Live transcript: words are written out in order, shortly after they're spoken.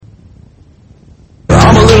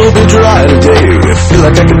Feel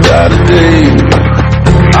like I could die today.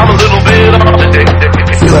 I'm a little bit off today.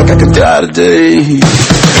 Feel like I could die today. Hey,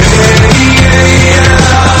 yeah,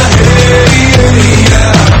 yeah. Hey, yeah,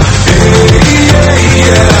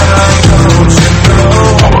 yeah. Don't you know?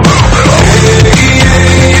 Hey,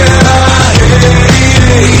 yeah,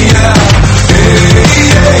 yeah.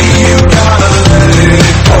 Hey, you gotta let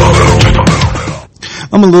it go.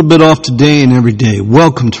 I'm a little bit off today and every day.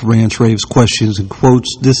 Welcome to Rants, Raves, Questions, and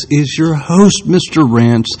Quotes. This is your host, Mr.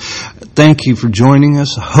 Rants. Thank you for joining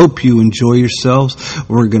us. I hope you enjoy yourselves.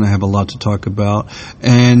 We're going to have a lot to talk about.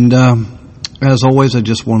 And as always, I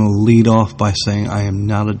just want to lead off by saying I am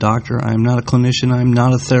not a doctor. I am not a clinician. I am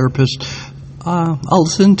not a therapist. I'll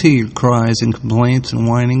listen to your cries and complaints and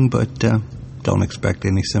whining, but don't expect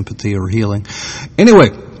any sympathy or healing. Anyway,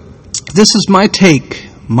 this is my take.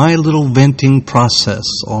 My little venting process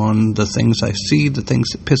on the things I see, the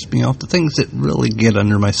things that piss me off, the things that really get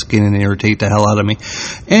under my skin and irritate the hell out of me.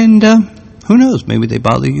 And who knows, maybe they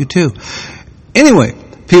bother you too. Anyway,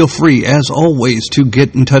 feel free, as always, to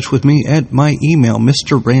get in touch with me at my email,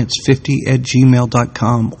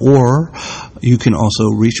 mrrants50@gmail.com, or you can also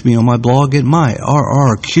reach me on my blog at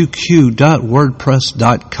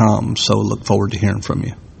myrrqq.wordpress.com. So look forward to hearing from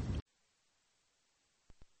you.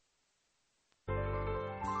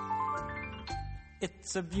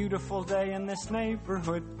 It's a beautiful day in this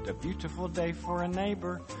neighborhood, a beautiful day for a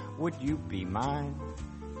neighbor. Would you be mine?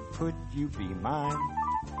 Could you be mine?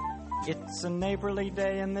 It's a neighborly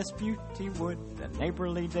day in this beauty wood, a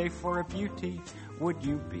neighborly day for a beauty. Would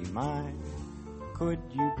you be mine? Could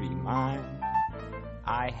you be mine?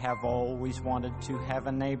 I have always wanted to have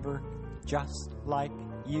a neighbor just like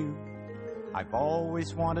you. I've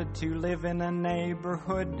always wanted to live in a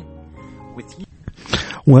neighborhood with you.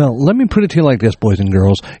 Well, let me put it to you like this, boys and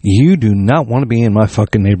girls. You do not want to be in my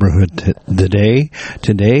fucking neighborhood today,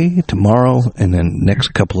 tomorrow, and then next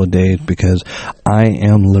couple of days, because I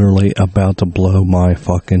am literally about to blow my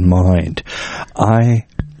fucking mind.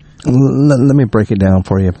 Let me break it down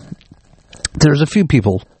for you. There's a few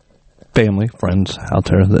people, family, friends out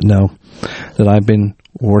there that know that I've been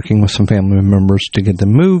working with some family members to get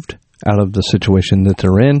them moved out of the situation that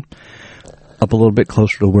they're in, up a little bit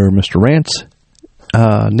closer to where Mr. Rants'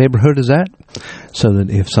 neighborhood is at, so that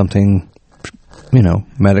if something,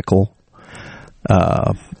 medical,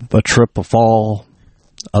 a trip, a fall,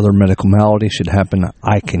 other medical malady should happen,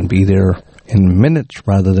 I can be there in minutes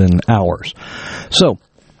rather than hours. So,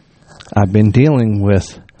 I've been dealing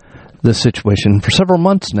with this situation for several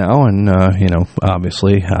months now, and,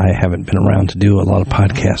 obviously I haven't been around to do a lot of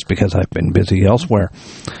podcasts because I've been busy elsewhere,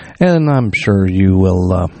 and I'm sure you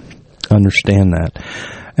will understand that.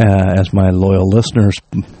 As my loyal listeners,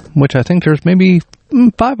 which I think there's maybe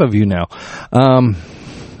 5 of you now.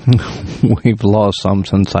 We've lost some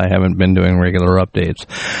since I haven't been doing regular updates.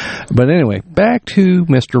 But anyway, back to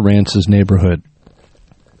Mr. Rants' neighborhood.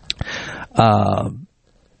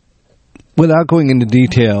 Without going into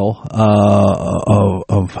detail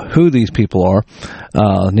of who these people are,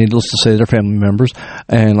 needless to say, they're family members.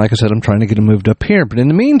 And like I said, I'm trying to get them moved up here. But in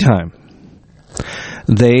the meantime,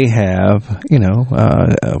 they have,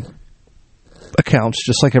 accounts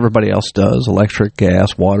just like everybody else does: electric,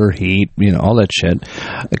 gas, water, heat, all that shit,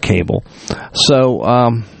 a cable. So,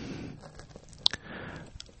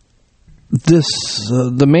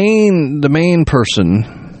 the main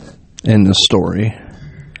person in the story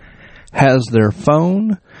has their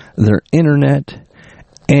phone, their internet,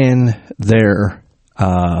 and their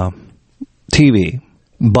TV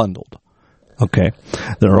bundled. Okay,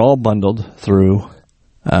 they're all bundled through.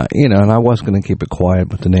 And I was going to keep it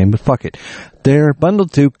quiet with the name, but fuck it. They're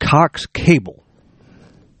bundled through Cox Cable.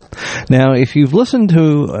 Now, if you've listened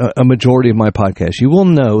to a majority of my podcasts, you will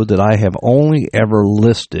know that I have only ever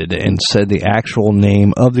listed and said the actual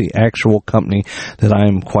name of the actual company that I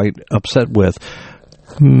am quite upset with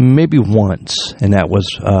maybe once, and that was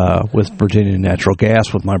with Virginia Natural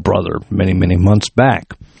Gas with my brother many, many months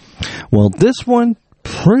back. Well, this one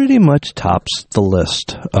pretty much tops the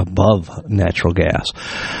list above natural gas.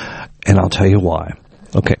 And I'll tell you why.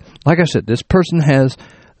 Okay, like I said, this person has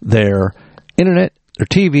their internet, their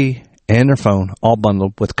TV, and their phone all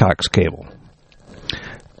bundled with Cox Cable.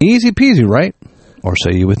 Easy peasy, right? Or so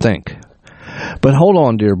you would think. But hold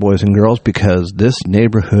on, dear boys and girls, because this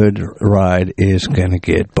neighborhood ride is going to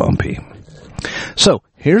get bumpy. So,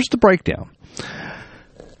 here's the breakdown.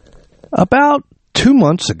 About 2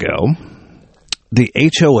 months ago, the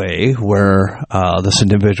HOA, where this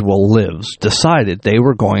individual lives, decided they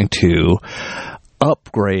were going to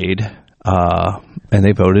upgrade, and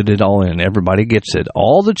they voted it all in. Everybody gets it.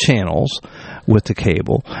 All the channels with the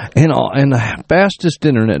cable and the fastest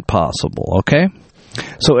internet possible, okay?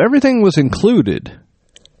 So everything was included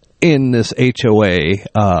in this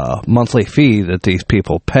HOA monthly fee that these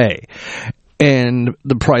people pay. And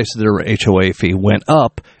the price of their HOA fee went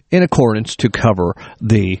up in accordance to cover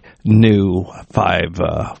the new 5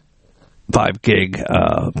 gig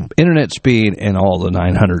internet speed and all the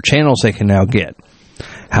 900 channels they can now get.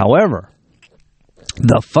 However,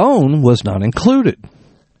 the phone was not included.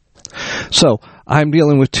 So I'm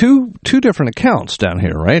dealing with two different accounts down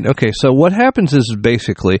here, right? Okay, so what happens is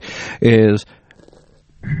basically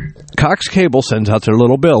Cox Cable sends out their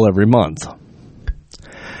little bill every month.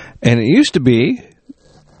 And it used to be,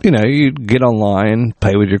 you'd get online,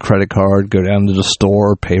 pay with your credit card, go down to the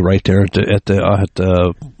store, pay right there at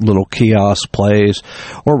the little kiosk place,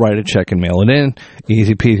 or write a check and mail it in.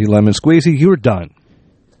 Easy peasy lemon squeezy, you were done.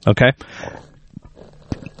 Okay?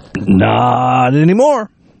 Not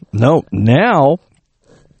anymore. No, now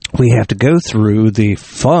we have to go through the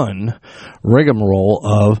fun rigmarole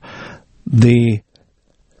of the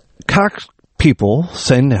Cox people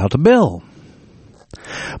send out a bill.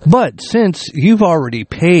 But since you've already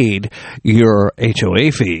paid your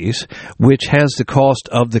HOA fees, which has the cost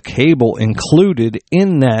of the cable included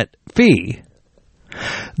in that fee,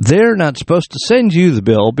 they're not supposed to send you the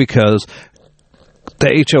bill because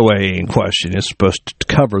the HOA in question is supposed to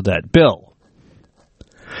cover that bill.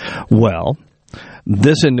 Well,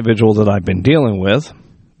 this individual that I've been dealing with,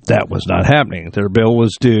 that was not happening. Their bill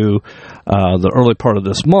was due the early part of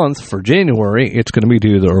this month for January. It's going to be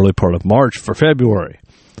due the early part of March for February.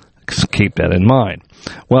 Keep that in mind.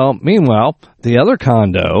 Well, meanwhile, the other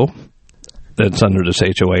condo that's under this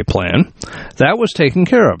HOA plan, that was taken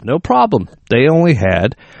care of. No problem. They only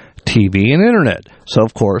had TV and internet. So,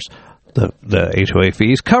 of course, the HOA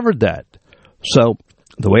fees covered that. So,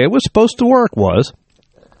 the way it was supposed to work was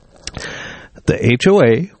the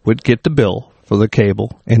HOA would get the bill for the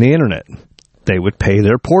cable and the internet. They would pay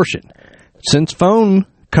their portion. Since phone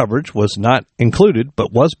coverage was not included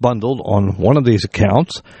but was bundled on one of these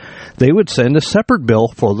accounts, they would send a separate bill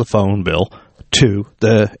for the phone bill to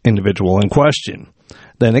the individual in question.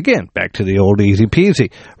 Then again, back to the old easy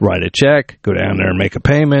peasy. Write a check, go down there and make a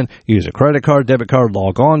payment, use a credit card, debit card,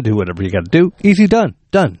 log on, do whatever you got to do. Easy done.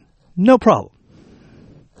 Done. No problem.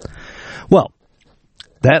 Well,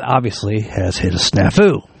 that obviously has hit a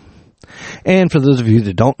snafu. And for those of you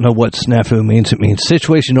that don't know what snafu means, it means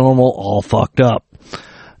situation normal, all fucked up.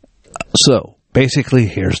 So, basically,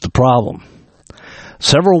 here's the problem.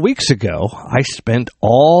 Several weeks ago, I spent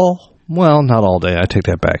not all day, I take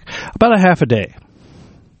that back, about a half a day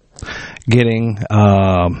getting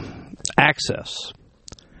access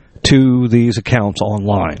to these accounts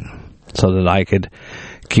online so that I could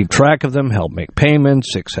keep track of them, help make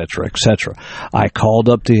payments, etc., etc. I called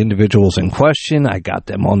up the individuals in question. I got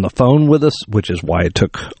them on the phone with us, which is why it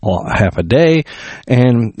took half a day,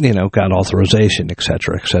 and, got authorization,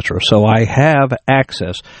 etc., etc. So I have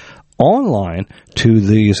access online to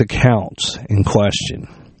these accounts in question.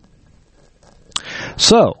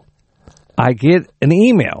 So I get an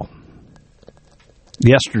email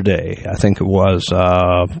yesterday, I think it was, it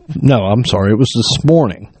was this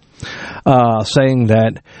morning, saying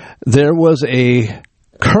that there was a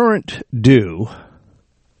current due,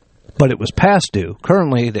 but it was past due.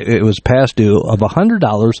 Currently, it was past due of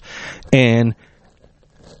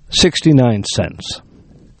 $100.69.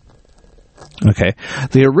 Okay.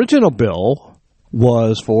 The original bill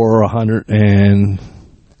was for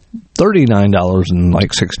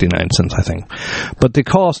 $139.69, I think. But the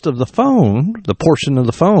cost of the phone, the portion of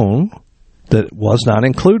the phone that was not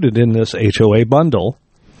included in this HOA bundle,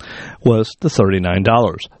 was the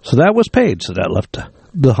 $39. So that was paid. So that left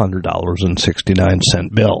the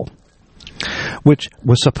 $100.69 bill, which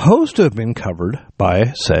was supposed to have been covered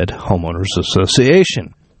by said homeowners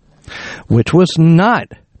association, which was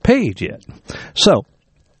not paid yet. So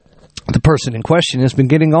the person in question has been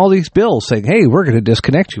getting all these bills saying, hey, we're going to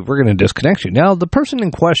disconnect you. We're going to disconnect you. Now, the person in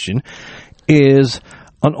question is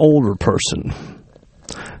an older person.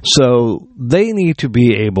 So they need to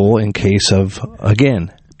be able, in case of,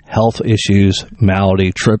 again, health issues,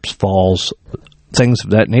 malady, trips, falls, things of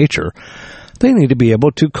that nature, they need to be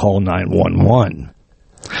able to call 911.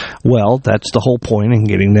 Well, that's the whole point in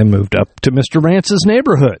getting them moved up to Mr. Rance's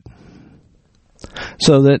neighborhood.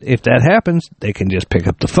 So that if that happens, they can just pick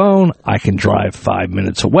up the phone, I can drive 5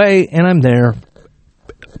 minutes away, and I'm there.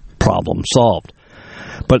 Problem solved.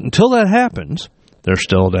 But until that happens, they're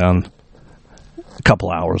still down a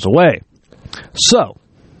couple hours away. So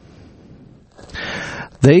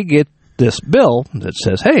they get this bill that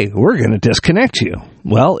says, hey, we're going to disconnect you.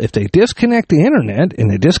 Well, if they disconnect the internet and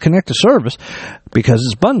they disconnect the service because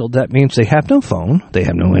it's bundled, that means they have no phone, they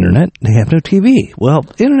have no internet, they have no TV. Well,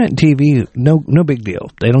 internet and TV, no big deal.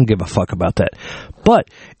 They don't give a fuck about that. But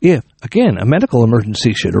if, again, a medical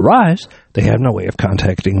emergency should arise, they have no way of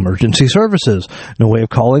contacting emergency services, no way of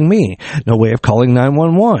calling me, no way of calling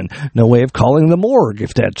 911, no way of calling the morgue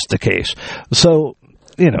if that's the case. So,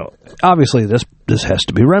 obviously this has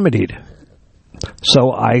to be remedied.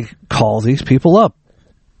 So I call these people up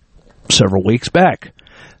several weeks back,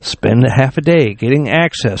 spend a half a day getting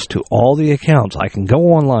access to all the accounts. I can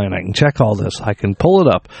go online, I can check all this, I can pull it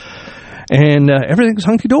up, and everything's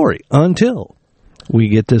hunky-dory until we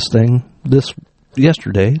get this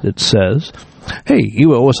yesterday that says, hey,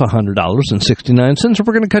 you owe us $100.69 and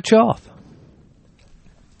we're going to cut you off.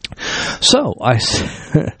 So I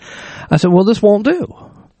said, well, this won't do.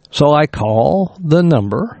 So I call the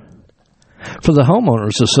number for the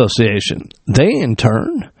Homeowners Association. They, in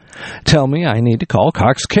turn, tell me I need to call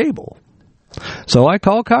Cox Cable. So I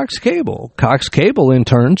call Cox Cable. Cox Cable, in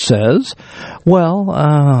turn, says, well,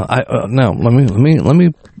 no, let me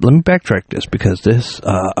backtrack this, because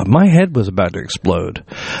my head was about to explode.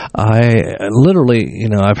 I literally,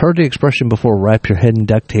 I've heard the expression before, wrap your head in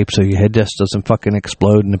duct tape so your head just doesn't fucking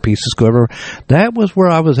explode and the pieces go everywhere. That was where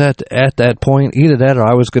I was at that point. Either that or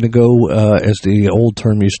I was going to go, as the old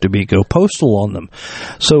term used to be, go postal on them.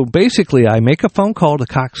 So basically, I make a phone call to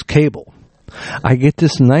Cox Cable. I get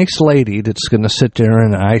this nice lady that's going to sit there,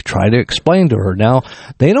 and I try to explain to her. Now,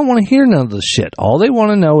 they don't want to hear none of this shit. All they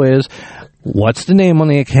want to know is, what's the name on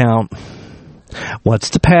the account? What's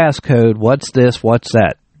the passcode? What's this? What's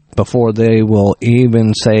that? Before they will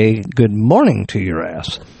even say good morning to your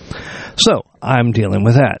ass. So, I'm dealing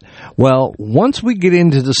with that. Well, once we get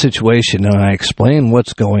into the situation and I explain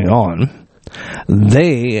what's going on,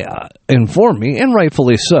 they inform me, and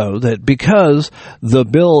rightfully so, that because the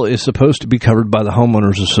bill is supposed to be covered by the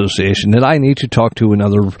Homeowners Association, that I need to talk to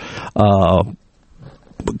another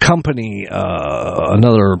company,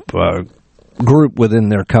 another group within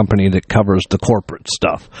their company that covers the corporate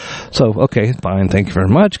stuff. So, okay, fine, thank you very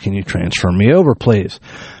much. Can you transfer me over, please?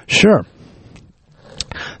 Sure.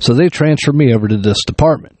 So they transfer me over to this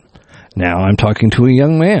department. Now I'm talking to a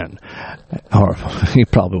young man. Or he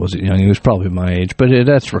probably wasn't young. He was probably my age, but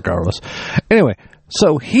that's regardless. Anyway,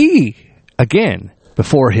 so he, again,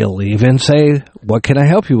 before he'll even say, what can I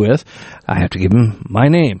help you with, I have to give him my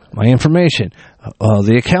name, my information,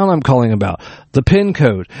 the account I'm calling about, the PIN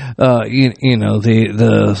code,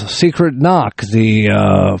 the secret knock,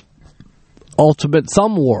 the ultimate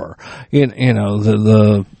thumb war,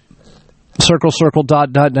 the circle,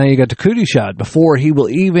 dot, now you got the cootie shot, before he will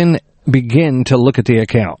even begin to look at the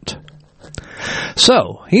account.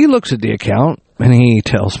 So, he looks at the account, and he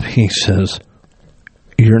tells me, he says,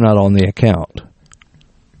 you're not on the account.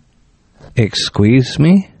 Excuse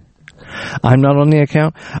me? I'm not on the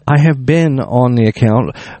account? I have been on the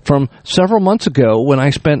account from several months ago when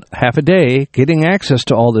I spent half a day getting access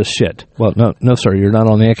to all this shit. Well, no, sir, you're not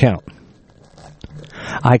on the account.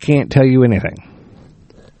 I can't tell you anything.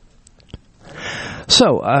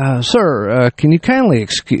 So, sir, can you kindly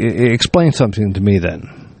explain something to me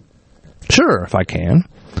then? Sure, if I can.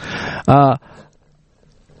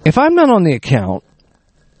 If I'm not on the account,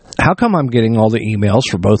 how come I'm getting all the emails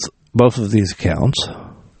for both of these accounts?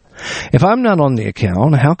 If I'm not on the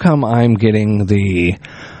account, how come I'm getting the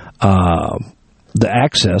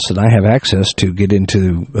access, and I have access to get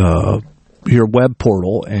into your web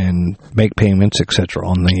portal and make payments, etc.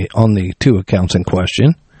 on the two accounts in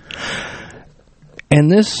question? And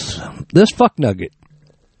this fuck nugget,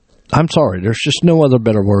 I'm sorry, there's just no other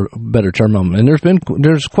better term. And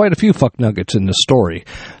there's quite a few fuck nuggets in this story,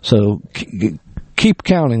 so keep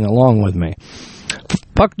counting along with me.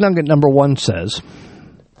 Fuck nugget number 1 says,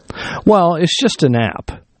 well, it's just an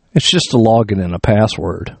app. It's just a login and a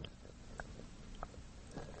password.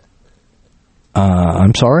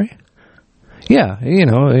 I'm sorry? Yeah,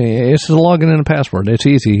 it's a login and a password. It's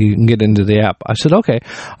easy. You can get into the app. I said, okay.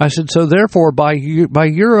 I said, so therefore, by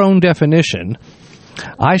your own definition,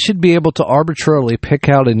 I should be able to arbitrarily pick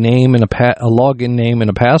out a name and a login name and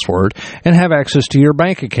a password and have access to your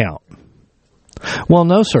bank account. Well,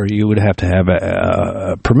 no, sir. You would have to have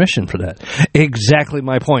a permission for that. Exactly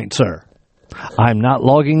my point, sir. I'm not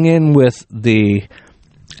logging in with the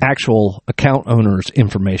actual account owner's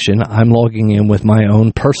information. I'm logging in with my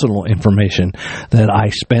own personal information that I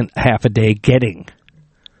spent half a day getting.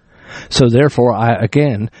 So therefore,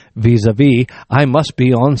 vis-a-vis, I must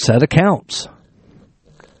be on said accounts.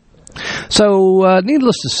 So,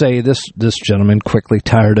 needless to say, this gentleman quickly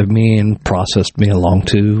tired of me and processed me along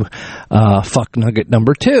to fuck nugget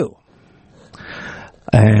number 2.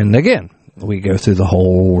 And again, we go through the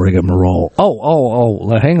whole rigmarole.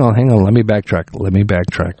 Hang on. Let me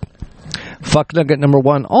backtrack. Fuck Nugget number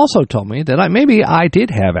 1 also told me that maybe I did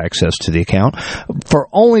have access to the account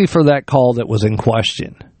only for that call that was in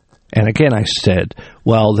question. And again, I said,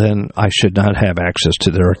 well, then I should not have access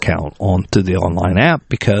to their account through the online app,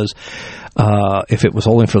 because if it was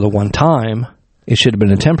only for the one time, it should have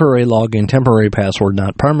been a temporary login, temporary password,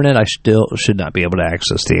 not permanent. I still should not be able to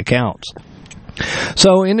access the accounts.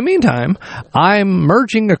 So in the meantime, I'm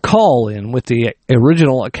merging a call in with the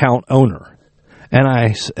original account owner. And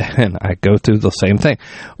I go through the same thing.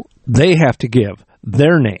 They have to give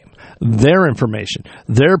their name, their information,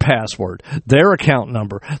 their password, their account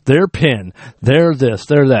number, their PIN, their this,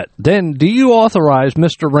 their that. Then do you authorize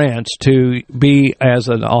Mr. Rance to be as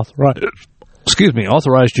an authorized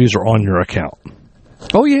user on your account?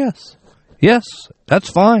 Oh, yes. Yes, that's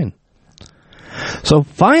fine. So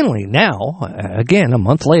finally, now, again, a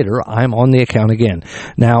month later, I'm on the account again.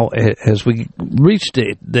 Now, as we reach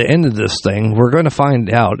the end of this thing, we're going to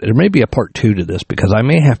find out, there may be a part 2 to this, because I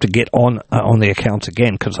may have to get on the accounts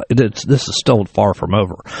again, because this is still far from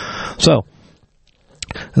over. So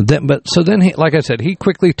then, like I said, he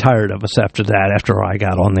quickly tired of us after I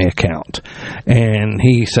got on the account. And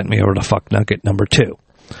he sent me over to Fuck Nugget number 2.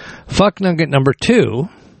 Fuck Nugget number 2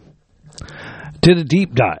 did a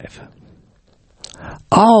deep dive.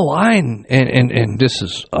 Oh, and this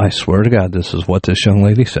is, I swear to God, this is what this young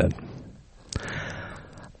lady said.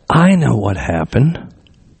 I know what happened.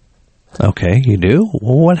 Okay, you do?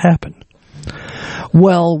 Well, what happened?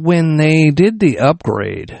 Well, when they did the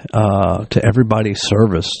upgrade to everybody's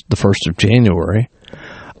service the 1st of January,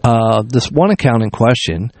 this one account in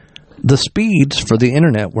question, the speeds for the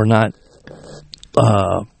internet were not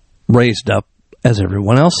raised up as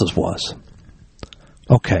everyone else's was.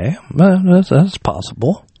 Okay, that's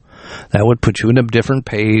possible. That would put you in a different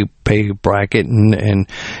pay bracket, and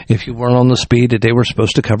if you weren't on the speed that they were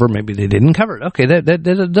supposed to cover, maybe they didn't cover it. Okay,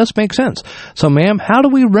 that does make sense. So, ma'am, how do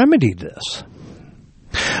we remedy this?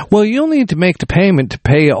 Well, you'll need to make the payment to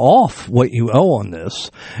pay off what you owe on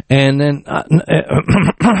this, and then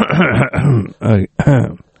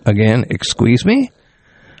again, excuse me?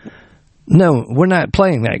 No, we're not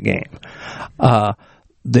playing that game.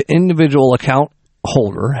 The individual account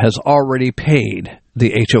holder has already paid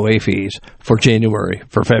the HOA fees for January,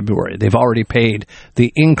 for February. They've already paid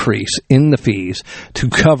the increase in the fees to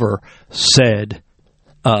cover said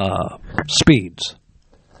speeds.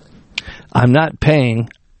 I'm not paying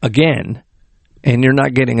again, and you're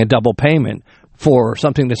not getting a double payment for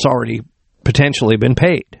something that's already potentially been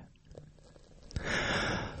paid.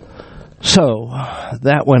 So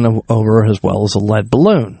that went over as well as a lead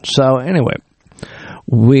balloon. So anyway,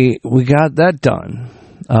 we got that done,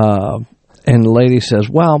 and the lady says,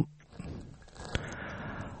 well,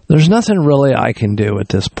 there's nothing really I can do at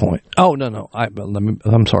this point. Oh, no,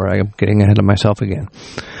 I'm sorry, I'm getting ahead of myself again.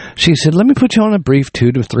 She said, let me put you on a brief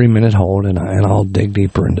 2 to 3 minute hold, and I'll dig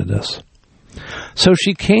deeper into this. So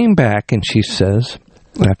she came back, and she says,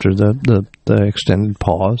 after the extended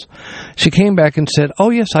pause, she came back and said, oh,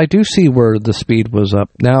 yes, I do see where the speed was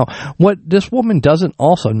up. Now, what this woman doesn't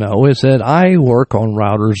also know is that I work on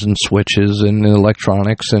routers and switches and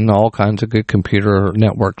electronics and all kinds of good computer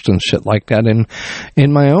networks and shit like that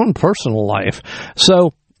in my own personal life.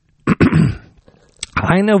 So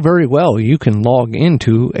I know very well you can log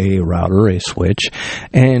into a router, a switch,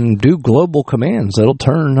 and do global commands that'll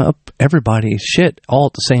turn up everybody's shit all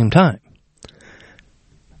at the same time.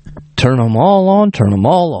 Turn them all on, turn them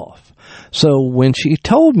all off. So when she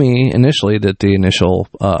told me initially that the initial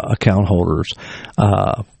account holders'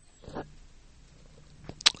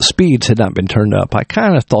 speeds had not been turned up, I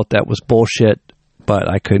kind of thought that was bullshit, but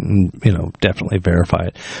I couldn't, definitely verify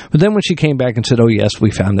it. But then when she came back and said, oh, yes, we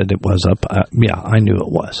found that it was up, yeah, I knew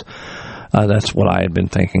it was. That's what I had been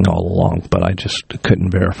thinking all along, but I just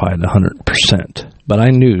couldn't verify it 100%. But I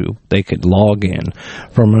knew they could log in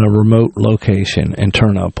from a remote location and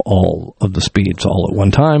turn up all of the speeds all at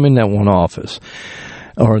one time in that one office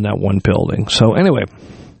or in that one building. So anyway,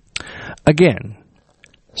 again,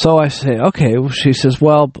 so I say, okay, she says,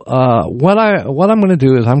 well, what I'm going to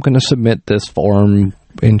do is I'm going to submit this form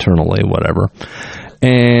internally, whatever,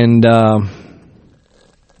 and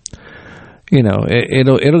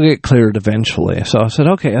it'll get cleared eventually. So I said,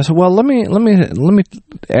 okay. I said, well, let me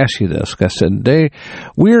ask you this. I said,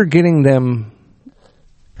 we're getting them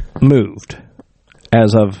moved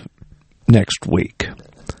as of next week.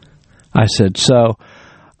 I said, so,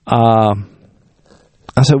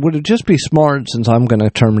 would it just be smart, since I'm going to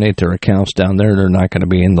terminate their accounts down there, they're not going to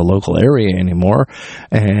be in the local area anymore,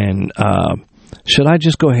 and should I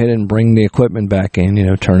just go ahead and bring the equipment back in,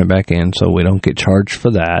 turn it back in so we don't get charged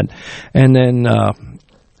for that? And then,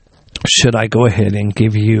 should I go ahead and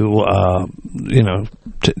give you,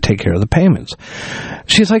 take care of the payments?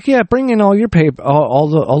 She's like, yeah, bring in all your paper, all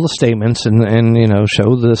the statements and,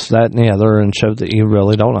 show this, that, and the other, and show that you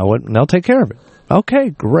really don't know it, and they'll take care of it. Okay,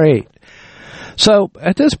 great. So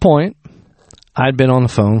at this point, I'd been on the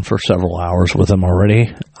phone for several hours with them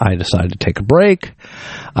already. I decided to take a break.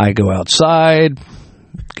 I go outside,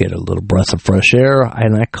 get a little breath of fresh air,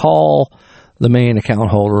 and I call the main account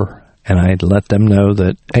holder, and I let them know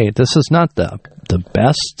that, hey, this is not the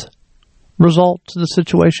best result to the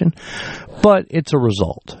situation, but it's a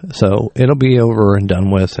result. So it'll be over and done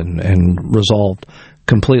with and resolved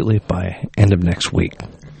completely by end of next week.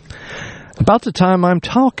 About the time I'm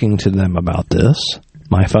talking to them about this,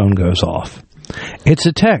 my phone goes off. It's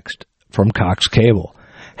a text from Cox Cable.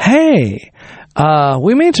 Hey,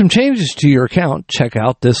 we made some changes to your account. Check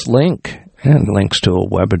out this link, and links to a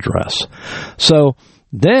web address. So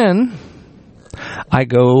then I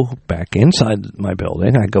go back inside my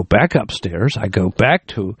building. I go back upstairs. I go back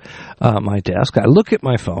to my desk. I look at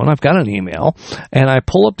my phone. I've got an email, and I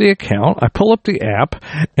pull up the account. I pull up the app,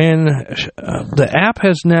 and the app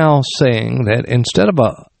has now saying that instead of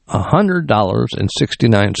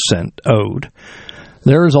 $100.69 owed,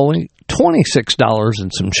 there is only $26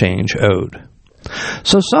 and some change owed.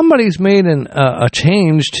 So somebody's made a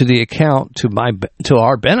change to the account to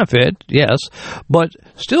our benefit, yes, but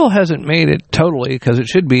still hasn't made it totally, because it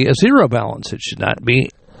should be a zero balance. It should not be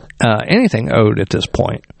anything owed at this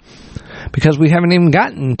point, because we haven't even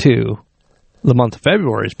gotten to the month of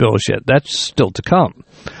February's bills yet. That's still to come.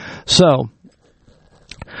 So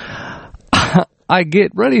I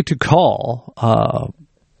get ready to call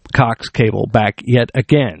Cox Cable back yet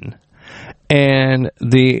again. And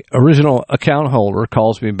the original account holder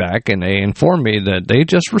calls me back, and they inform me that they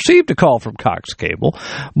just received a call from Cox Cable,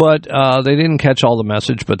 but they didn't catch all the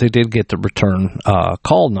message, but they did get the return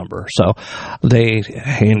call number. So they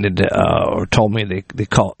told me the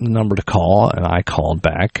number to call, and I called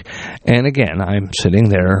back. And again, I'm sitting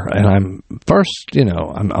there, and I'm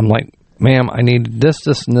I'm like, ma'am, I need this,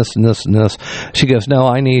 and this, and this, and this. She goes, no,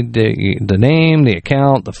 I need the name, the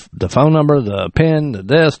account, the phone number, the PIN, the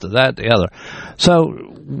this, the that, the other. So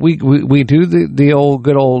we do the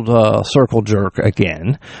good old circle jerk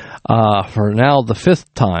again for now the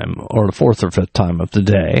fifth time, or the fourth or fifth time of the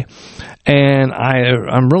day. And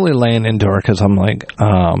I'm really laying into her, because I'm like,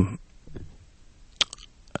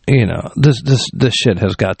 this shit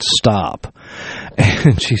has got to stop.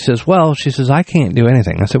 And she says, I can't do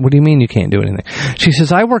anything. I said, what do you mean you can't do anything? She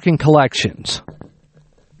says, I work in collections.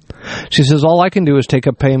 She says, all I can do is take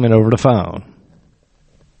a payment over the phone.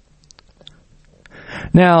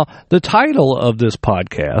 Now, the title of this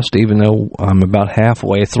podcast, even though I'm about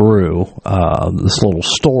halfway through this little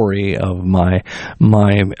story of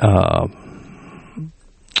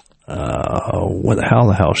how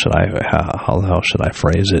the hell should I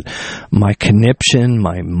phrase it? My conniption,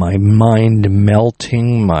 my mind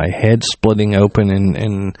melting, my head splitting open,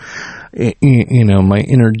 and my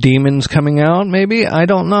inner demons coming out. Maybe, I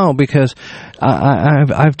don't know, because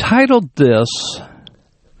I've titled this,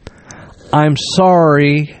 "I'm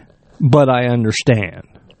sorry, but I understand,"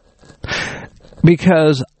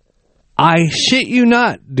 because I shit you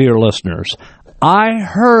not, dear listeners, I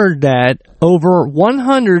heard that over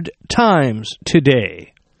 100 times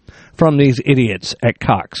today from these idiots at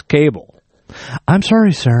Cox Cable. I'm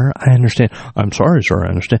sorry, sir, I understand. I'm sorry, sir, I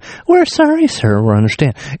understand. We're sorry, sir, we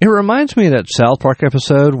understand. It reminds me of that South Park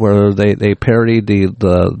episode where they parodied the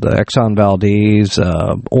Exxon Valdez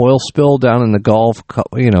oil spill down in the Gulf,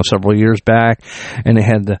 several years back, and they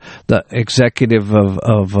had the executive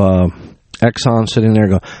of Exxon sitting there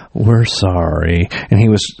going, we're sorry, and he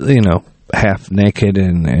was, half naked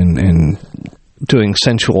and doing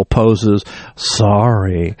sensual poses.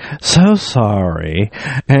 Sorry, so sorry.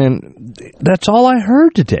 And that's all I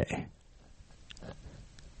heard today.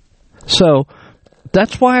 So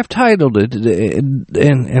that's why I've titled it,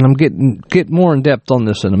 and I'm get more in depth on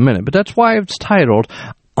this in a minute, but that's why it's titled,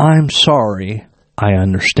 I'm Sorry, I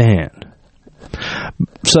Understand.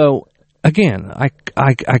 So again, I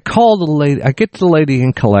call the lady, I get to the lady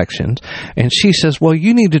in collections, and she says, well,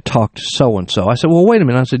 you need to talk to so-and-so. I said, well, wait a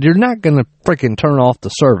minute. I said, you're not going to freaking turn off the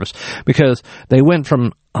service, because they went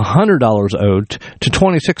from $100 owed to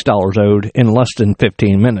 $26 owed in less than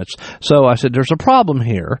 15 minutes. So I said, there's a problem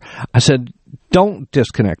here. I said, don't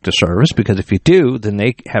disconnect the service, because if you do, then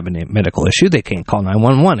they have a medical issue. They can't call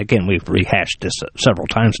 911. Again, we've rehashed this several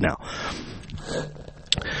times now.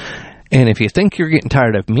 And if you think you're getting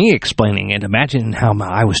tired of me explaining it, imagine how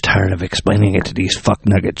I was tired of explaining it to these fuck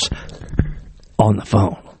nuggets on the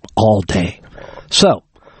phone all day. So,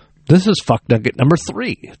 this is fuck nugget number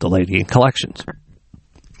 3, the lady in collections.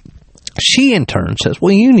 She in turn says,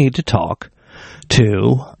 well, you need to talk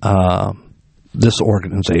to this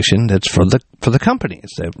organization that's for the companies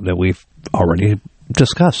that we've already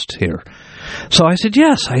discussed here. So I said,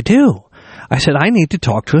 yes, I do. I said, I need to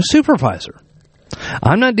talk to a supervisor.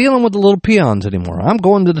 I'm not dealing with the little peons anymore. I'm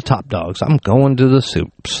going to the top dogs. I'm going to the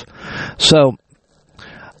soups. So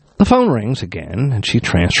the phone rings again, and she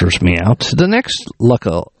transfers me out to the next,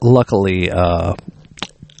 luckily,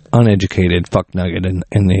 uneducated fuck nugget in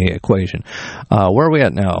the equation. Where are we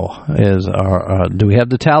at now? Do we have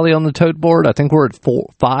the tally on the tote board? I think we're at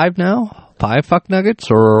 5 now. 5 fuck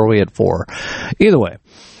nuggets, or are we at 4? Either way.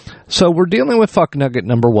 So we're dealing with fuck nugget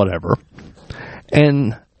number whatever.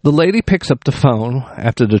 And the lady picks up the phone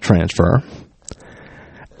after the transfer.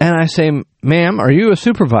 And I say, ma'am, are you a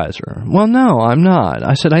supervisor? Well, no, I'm not.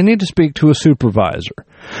 I said, I need to speak to a supervisor.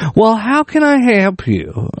 Well, how can I help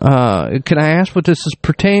you? Can I ask what this is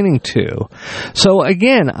pertaining to? So,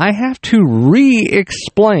 again, I have to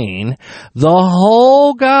re-explain the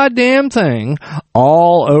whole goddamn thing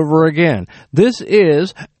all over again. This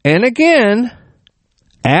is, and again,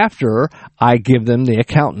 after I give them the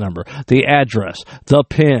account number, the address, the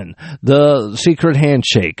PIN, the secret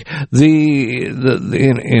handshake, the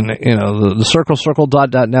circle,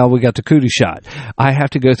 dot, now we got the cootie shot. I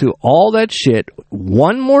have to go through all that shit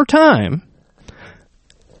one more time.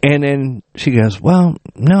 And then she goes, well,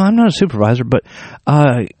 no, I'm not a supervisor, but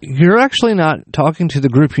you're actually not talking to the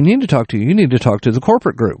group you need to talk to. You need to talk to the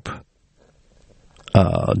corporate group.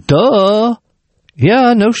 Duh.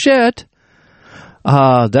 Yeah, no shit.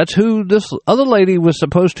 That's who this other lady was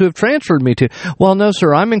supposed to have transferred me to. Well, no,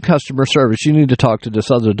 sir, I'm in customer service. You need to talk to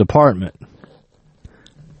this other department.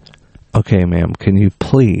 Okay, ma'am, can you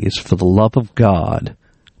please, for the love of God,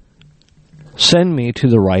 send me to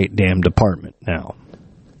the right damn department now?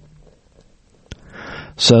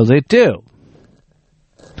 So they do.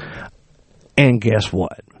 And guess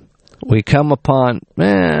what? We come upon,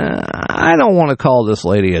 I don't want to call this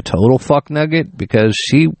lady a total fuck nugget because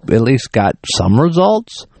she at least got some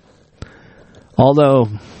results. Although,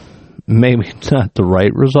 maybe not the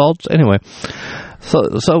right results. Anyway,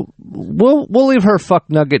 so we'll leave her fuck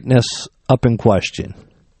nuggetness up in question.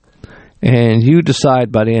 And you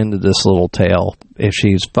decide by the end of this little tale if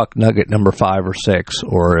she's fuck nugget number 5 or 6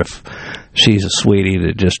 or if she's a sweetie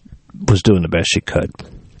that just was doing the best she could.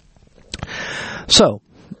 So,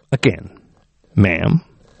 again, ma'am,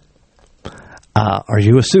 are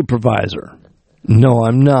you a supervisor? No,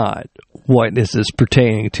 I'm not. What is this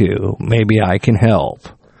pertaining to? Maybe I can help.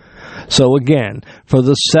 So again, for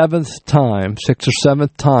the 6th or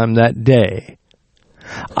 7th time that day,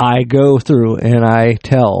 I go through and I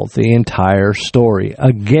tell the entire story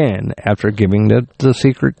again after giving the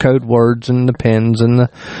secret code words and the pins and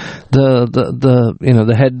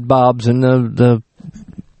the head bobs and the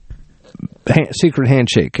secret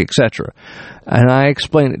handshake, etc. And I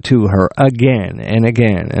explain it to her again and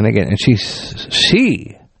again and again. And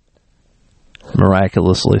she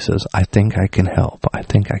miraculously says, I think I can help. I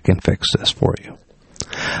think I can fix this for you.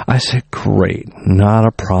 I said, great, not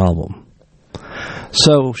a problem.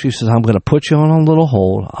 So she says, I'm going to put you on a little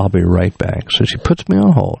hold. I'll be right back. So she puts me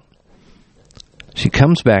on hold. She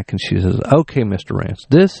comes back and she says, okay, Mr. Rance,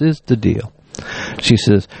 this is the deal. She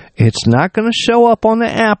says, it's not going to show up on the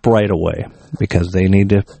app right away because they need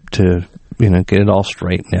to get it all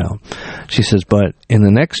straightened out. She says, but in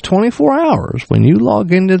the next 24 hours, when you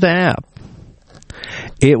log into the app,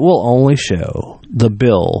 it will only show the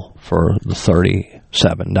bill for the $37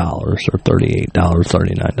 or $38,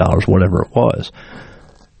 $39, whatever it was,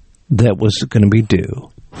 that was going to be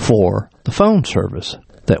due for the phone service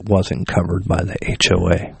that wasn't covered by the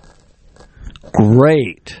HOA.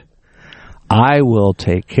 Great. I will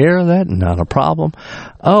take care of that, not a problem.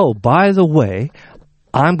 Oh, by the way,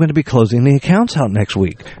 I'm going to be closing the accounts out next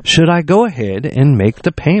week. Should I go ahead and make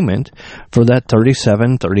the payment for that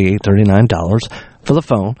 $37, $38, $39 for the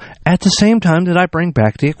phone at the same time that I bring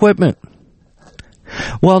back the equipment?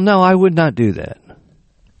 Well, no, I would not do that.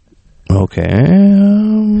 Okay,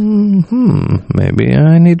 maybe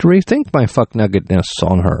I need to rethink my fuck nuggetness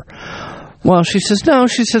on her. Well, she says, no,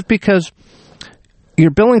 because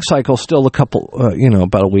your billing cycle is still about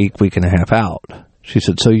a week and a half out. She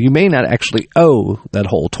said, so you may not actually owe that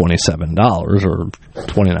whole $27 or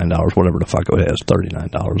 $29, whatever the fuck it is,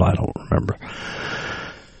 $39, I don't remember.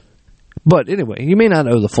 But anyway, you may not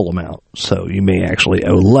owe the full amount, so you may actually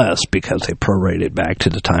owe less because they prorate it back to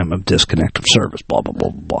the time of disconnect of service, blah, blah,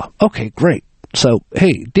 blah, blah, blah. Okay, great. So,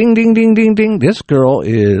 hey, ding, ding, ding, ding, ding. This girl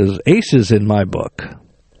is aces in my book.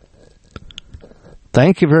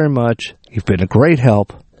 Thank you very much. You've been a great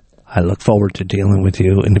help. I look forward to dealing with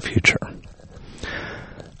you in the future.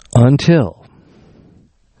 Until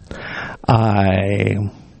I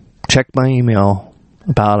check my email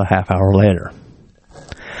about a half hour later.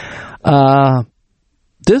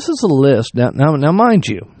 This is a list. Now, mind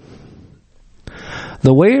you,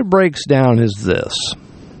 the way it breaks down is this.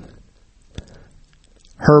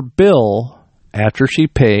 Her bill, after she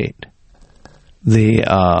paid the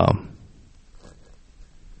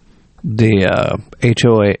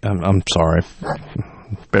HOA, I'm sorry,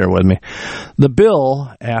 bear with me. The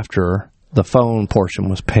bill after the phone portion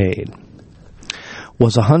was paid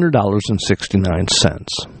was $100.69.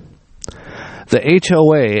 The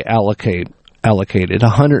HOA allocated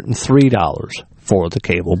 $103 for the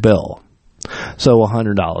cable bill. So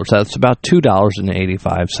 $100, that's about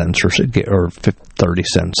 $2.85 or 30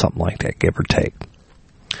 cents, something like that, give or take.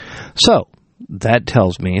 So that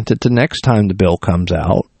tells me that the next time the bill comes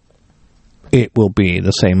out, it will be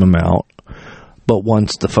the same amount. But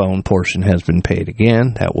once the phone portion has been paid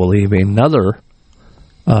again, that will leave another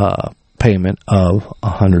payment of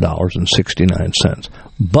 $100.69.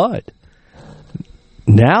 But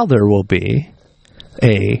now there will be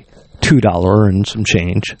a $2 and some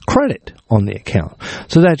change credit on the account.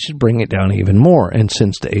 So that should bring it down even more. And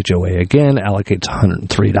since the HOA again allocates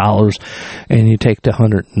 $103 and you take the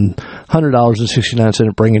 $100.69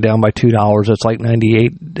 and bring it down by $2, that's like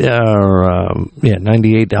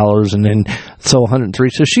 $98 and then so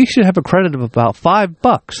 $103. So she should have a credit of about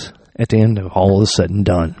 $5 at the end of all of this said and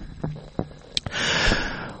done.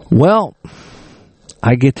 Well,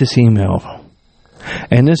 I get this email.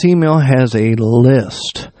 And this email has a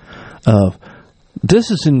list of,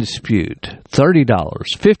 this is in dispute, $30,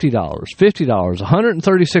 $50, $50,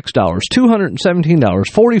 $136, $217,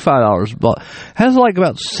 $45, has like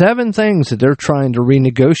about 7 things that they're trying to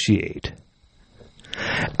renegotiate.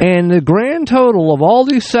 And the grand total of all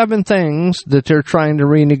these 7 things that they're trying to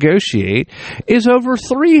renegotiate is over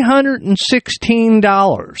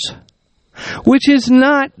 $316. Which is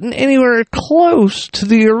not anywhere close to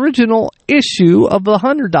the original issue of the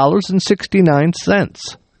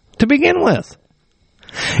 $100.69 to begin with.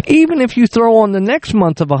 Even if you throw on the next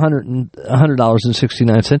month of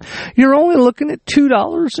 $100.69, you're only looking at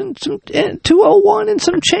 $2 and some $201 and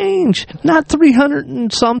some change, not $300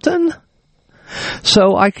 and something.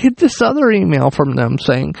 So I get this other email from them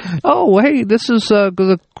saying, "Oh, hey, this is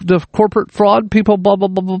the corporate fraud people, blah blah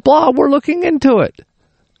blah blah blah. We're looking into it.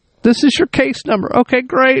 This is your case number." Okay,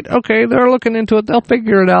 great. Okay, they're looking into it. They'll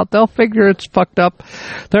figure it out. They'll figure it's fucked up.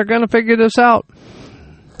 They're going to figure this out.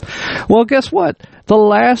 Well, guess what? The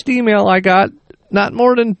last email I got, not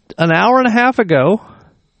more than an hour and a half ago,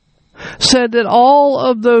 said that all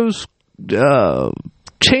of those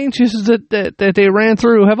changes that they ran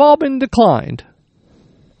through have all been declined.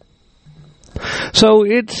 So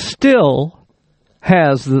it still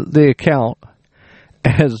has the account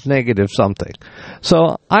as negative something.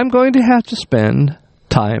 So I'm going to have to spend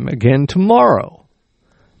time again tomorrow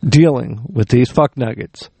dealing with these fuck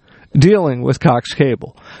nuggets, dealing with Cox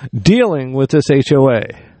Cable, dealing with this HOA.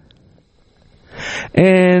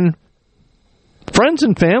 And friends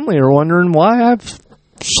and family are wondering why I've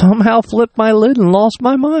somehow flipped my lid and lost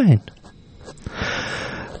my mind.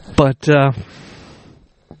 But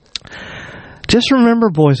just remember,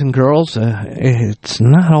 boys and girls, it's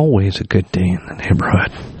not always a good day in the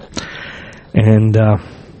neighborhood. And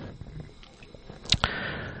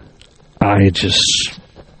I just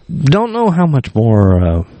don't know how much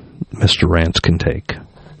more Mr. Rance can take.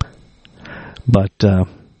 But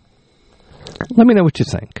let me know what you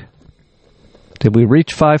think. Did we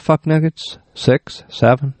reach 5 fuck nuggets? 6?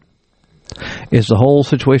 7? Is the whole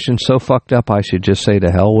situation so fucked up I should just say to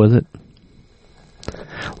hell with it?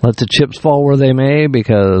 Let the chips fall where they may,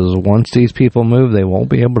 because once these people move, they won't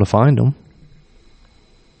be able to find them.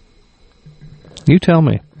 You tell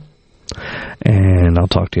me. And I'll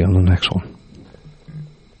talk to you on the next one.